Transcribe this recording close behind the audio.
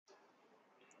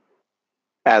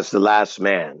As the last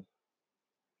man,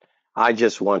 I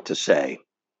just want to say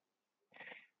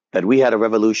that we had a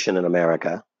revolution in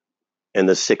America in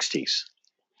the 60s,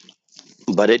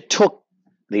 but it took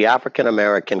the African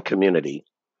American community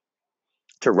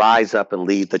to rise up and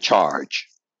lead the charge.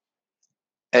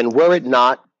 And were it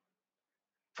not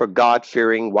for God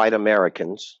fearing white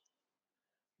Americans,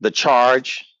 the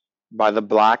charge by the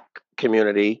black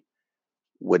community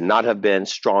would not have been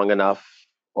strong enough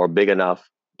or big enough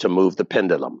to move the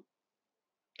pendulum.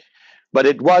 But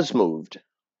it was moved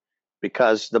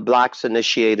because the blacks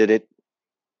initiated it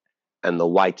and the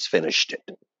whites finished it.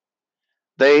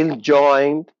 They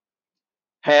joined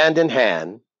hand in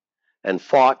hand and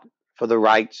fought for the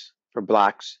rights for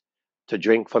blacks to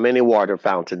drink from any water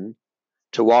fountain,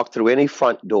 to walk through any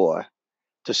front door,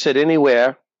 to sit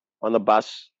anywhere on the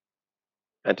bus,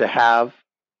 and to have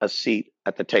a seat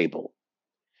at the table.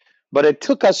 But it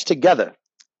took us together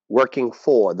working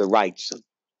for the rights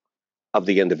of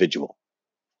the individual.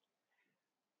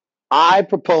 I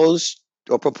propose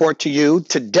or purport to you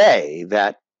today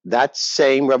that that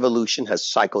same revolution has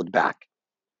cycled back,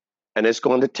 and it's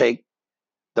going to take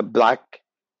the black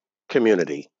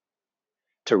community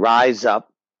to rise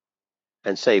up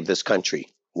and save this country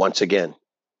once again.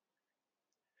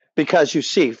 Because you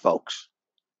see, folks,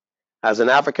 as an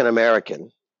African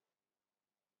American,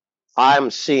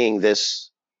 I'm seeing this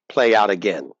play out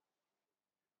again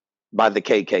by the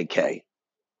KKK,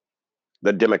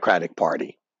 the Democratic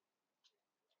Party.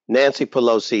 Nancy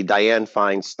Pelosi, Dianne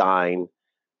Feinstein,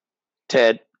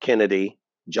 Ted Kennedy,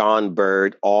 John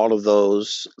Byrd, all of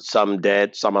those, some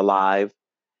dead, some alive,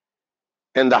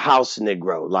 and the House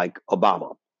Negro like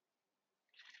Obama,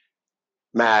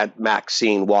 Mad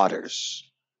Maxine Waters.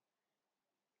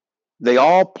 They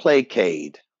all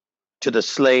placate to the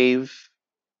slave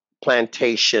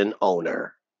plantation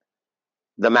owner,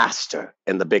 the master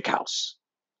in the big house.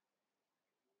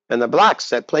 And the blacks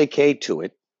that placate to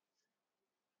it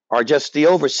are just the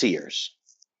overseers.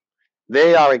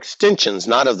 They are extensions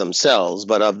not of themselves,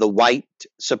 but of the white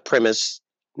supremacist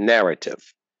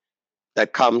narrative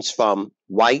that comes from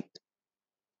white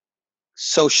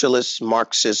socialist,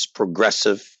 Marxist,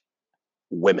 progressive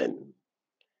women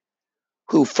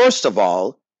who, first of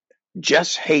all,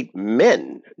 just hate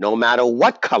men, no matter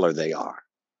what color they are.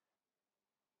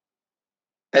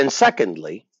 And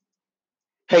secondly,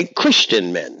 hate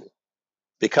Christian men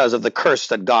because of the curse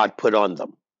that God put on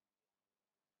them.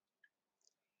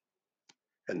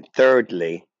 And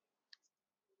thirdly,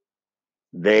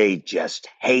 they just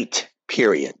hate,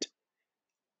 period,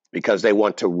 because they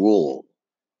want to rule.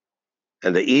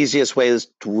 And the easiest way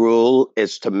to rule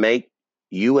is to make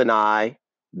you and I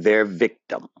their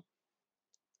victim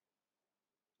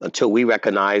until we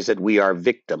recognize that we are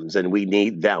victims and we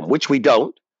need them, which we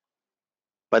don't.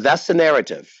 But that's the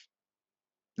narrative.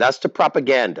 That's the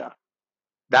propaganda.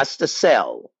 That's the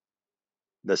sell,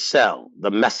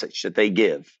 the message that they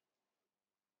give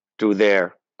through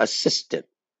their assistant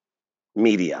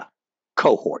media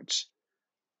cohorts,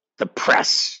 the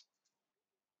press.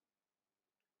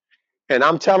 And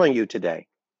I'm telling you today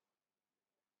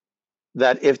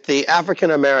that if the African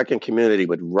American community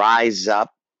would rise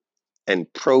up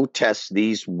and protest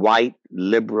these white,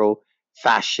 liberal,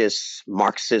 fascist,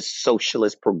 Marxist,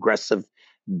 socialist, progressive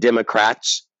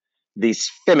Democrats,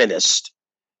 these feminists,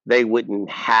 they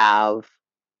wouldn't have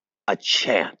a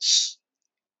chance.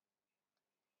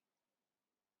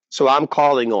 So I'm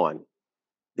calling on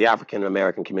the African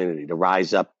American community to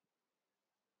rise up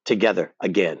together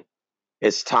again.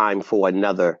 It's time for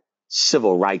another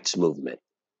civil rights movement,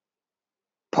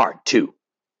 part 2.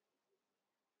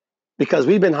 Because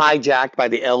we've been hijacked by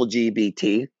the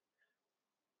LGBT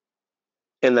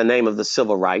in the name of the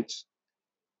civil rights,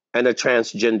 and the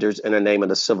transgenders in the name of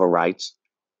the civil rights,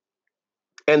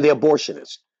 and the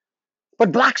abortionists.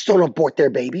 But blacks don't abort their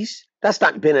babies. That's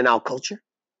not been in our culture.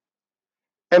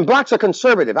 And blacks are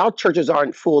conservative. Our churches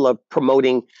aren't full of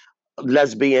promoting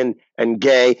lesbian and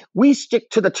gay. We stick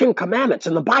to the 10 Commandments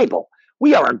in the Bible.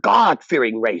 We are a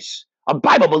God-fearing race, a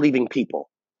Bible-believing people.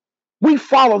 We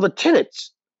follow the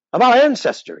tenets of our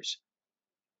ancestors.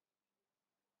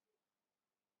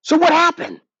 So what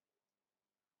happened?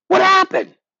 What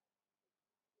happened?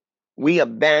 We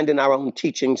abandon our own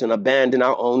teachings and abandon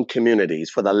our own communities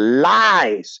for the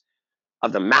lies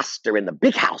of the master in the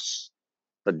big house,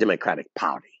 the Democratic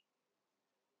Party.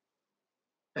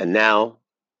 And now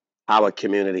our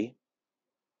community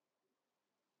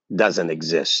doesn't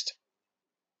exist.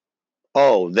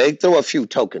 Oh, they throw a few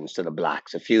tokens to the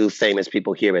blacks, a few famous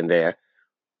people here and there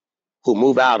who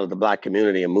move out of the black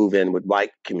community and move in with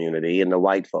white community, and the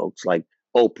white folks like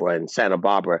Oprah in Santa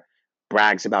Barbara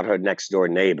brags about her next door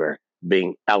neighbor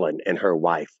being Ellen and her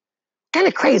wife. What kind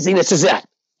of craziness is that?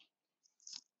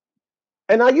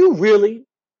 And are you really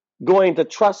going to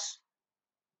trust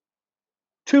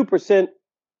 2%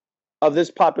 of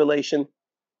this population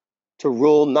to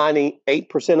rule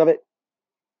 98% of it?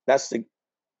 That's the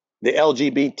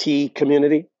LGBT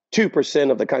community,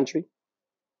 2% of the country.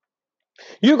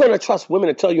 You're going to trust women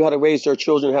to tell you how to raise their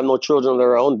children, have no children of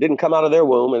their own, didn't come out of their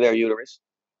womb and their uterus.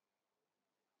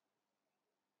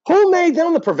 Who made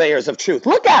them the purveyors of truth?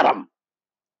 Look at them.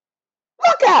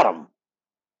 Look at them.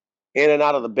 In and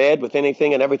out of the bed with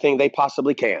anything and everything they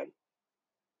possibly can.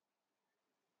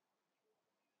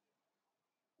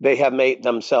 They have made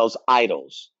themselves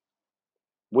idols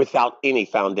without any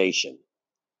foundation.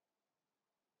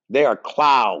 They are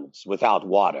clouds without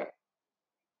water.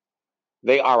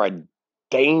 They are a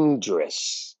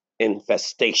dangerous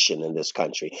infestation in this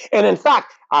country. And in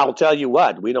fact, I'll tell you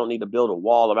what, we don't need to build a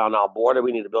wall around our border.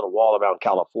 We need to build a wall around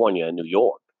California and New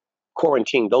York.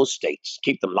 Quarantine those states,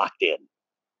 keep them locked in.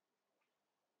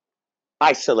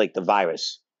 Isolate the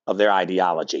virus of their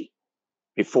ideology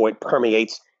before it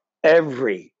permeates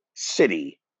every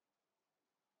city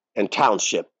and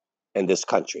township in this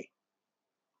country.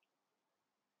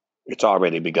 It's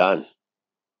already begun.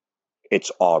 It's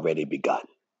already begun.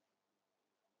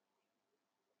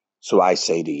 So I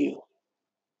say to you,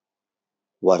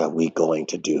 what are we going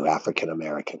to do, African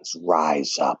Americans?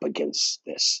 Rise up against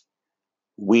this.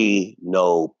 We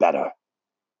know better.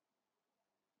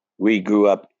 We grew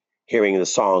up hearing the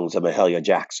songs of Mahalia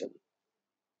Jackson,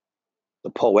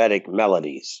 the poetic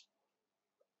melodies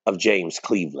of James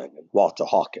Cleveland and Walter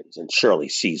Hawkins and Shirley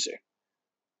Caesar.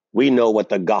 We know what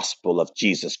the gospel of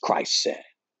Jesus Christ said.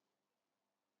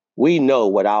 We know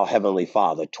what our Heavenly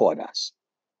Father taught us.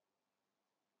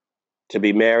 To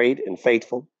be married and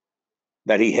faithful,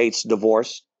 that He hates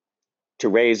divorce, to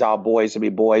raise our boys to be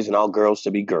boys and our girls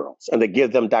to be girls, and to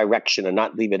give them direction and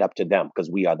not leave it up to them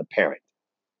because we are the parent.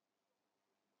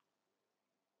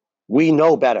 We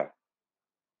know better,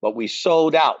 but we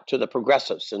sold out to the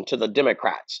progressives and to the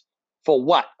Democrats. For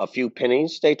what? A few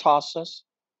pennies they toss us?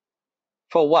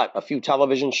 For what? A few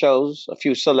television shows, a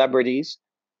few celebrities.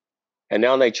 And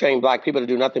now they train black people to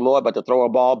do nothing more but to throw a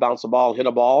ball, bounce a ball, hit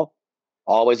a ball.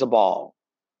 Always a ball.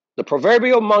 The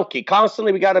proverbial monkey.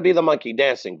 Constantly we got to be the monkey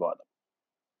dancing for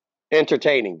them,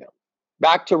 entertaining them.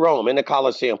 Back to Rome in the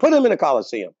Colosseum. Put them in the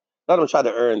Colosseum. Let them try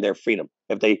to earn their freedom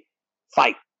if they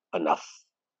fight enough,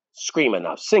 scream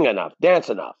enough, sing enough, dance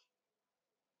enough.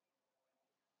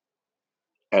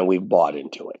 And we've bought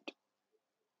into it.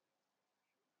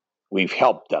 We've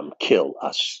helped them kill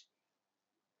us.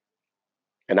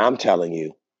 And I'm telling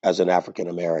you, as an African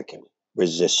American,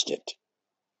 resist it.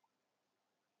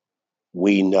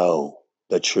 We know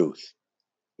the truth,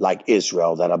 like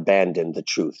Israel that abandoned the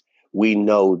truth. We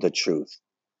know the truth.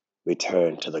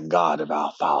 Return to the God of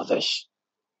our fathers.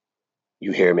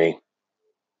 You hear me?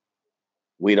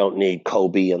 We don't need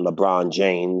Kobe and LeBron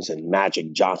James and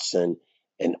Magic Johnson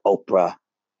and Oprah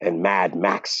and Mad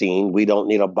Maxine. We don't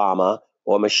need Obama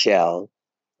or Michelle.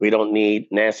 We don't need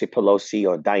Nancy Pelosi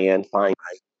or Dianne Feinstein.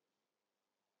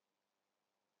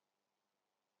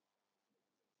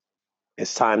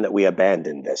 It's time that we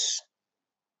abandon this.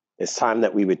 It's time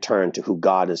that we return to who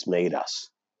God has made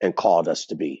us and called us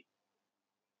to be.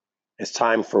 It's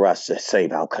time for us to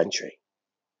save our country,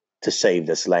 to save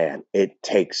this land. It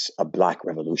takes a black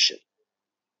revolution.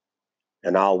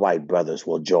 And our white brothers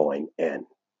will join in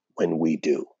when we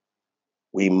do.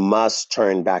 We must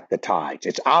turn back the tides.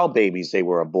 It's our babies they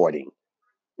were aborting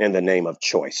in the name of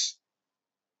choice.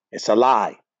 It's a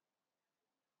lie.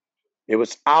 It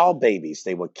was our babies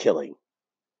they were killing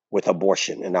with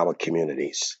abortion in our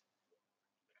communities.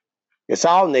 It's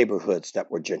our neighborhoods that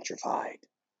were gentrified.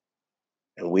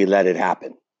 And we let it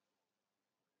happen.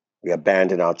 We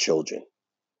abandoned our children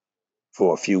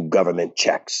for a few government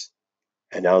checks.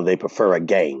 And now they prefer a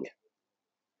gang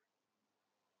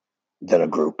than a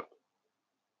group,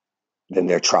 than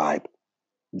their tribe,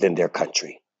 than their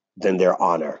country, than their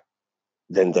honor,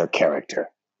 than their character.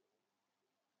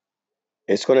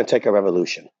 It's going to take a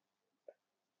revolution.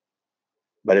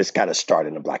 But it's got to start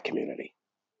in the black community.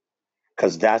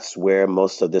 Because that's where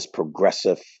most of this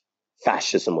progressive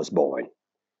fascism was born.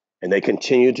 And they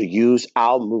continue to use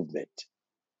our movement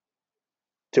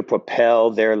to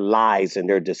propel their lies and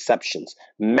their deceptions,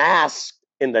 masked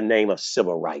in the name of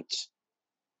civil rights.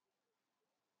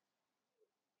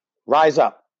 Rise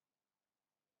up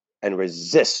and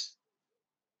resist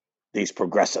these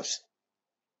progressives,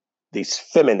 these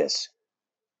feminists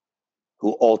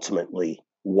who ultimately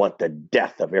want the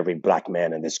death of every black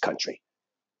man in this country.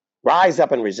 Rise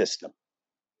up and resist them.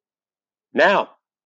 Now,